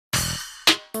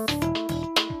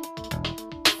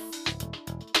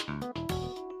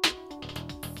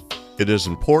It is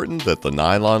important that the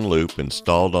nylon loop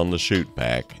installed on the chute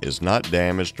pack is not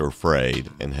damaged or frayed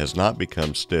and has not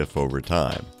become stiff over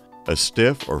time. A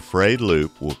stiff or frayed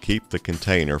loop will keep the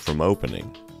container from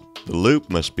opening. The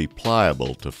loop must be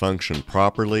pliable to function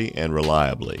properly and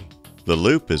reliably. The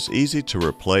loop is easy to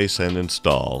replace and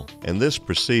install, and this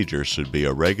procedure should be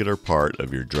a regular part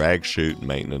of your drag chute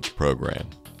maintenance program.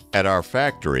 At our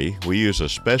factory, we use a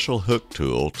special hook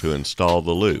tool to install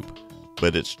the loop,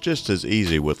 but it's just as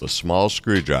easy with a small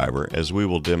screwdriver, as we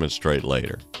will demonstrate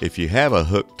later. If you have a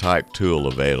hook type tool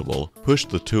available, push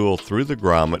the tool through the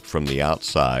grommet from the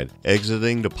outside,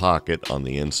 exiting the pocket on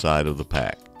the inside of the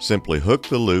pack. Simply hook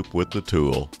the loop with the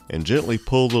tool and gently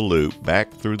pull the loop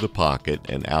back through the pocket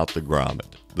and out the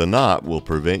grommet. The knot will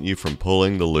prevent you from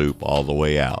pulling the loop all the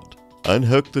way out.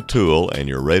 Unhook the tool and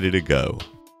you're ready to go.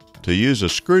 To use a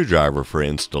screwdriver for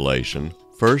installation,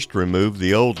 first remove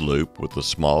the old loop with a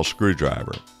small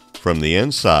screwdriver. From the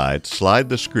inside, slide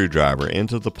the screwdriver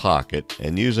into the pocket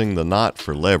and using the knot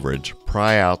for leverage,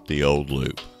 pry out the old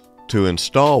loop. To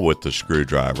install with the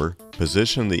screwdriver,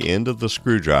 position the end of the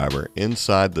screwdriver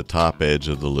inside the top edge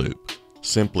of the loop.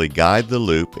 Simply guide the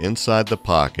loop inside the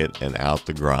pocket and out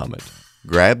the grommet.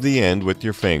 Grab the end with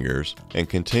your fingers and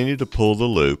continue to pull the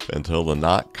loop until the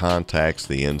knot contacts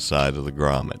the inside of the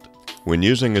grommet. When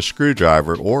using a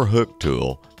screwdriver or hook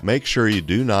tool, make sure you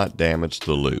do not damage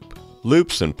the loop.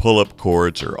 Loops and pull-up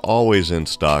cords are always in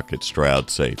stock at Stroud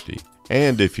Safety.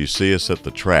 And if you see us at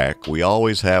the track, we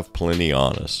always have plenty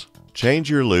on us. Change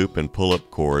your loop and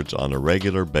pull-up cords on a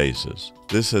regular basis.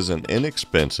 This is an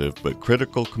inexpensive but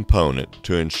critical component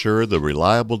to ensure the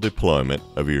reliable deployment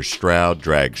of your Stroud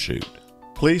drag chute.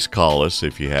 Please call us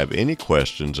if you have any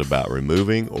questions about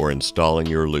removing or installing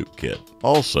your loop kit.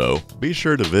 Also, be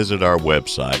sure to visit our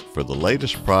website for the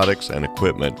latest products and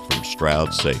equipment from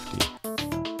Stroud Safety.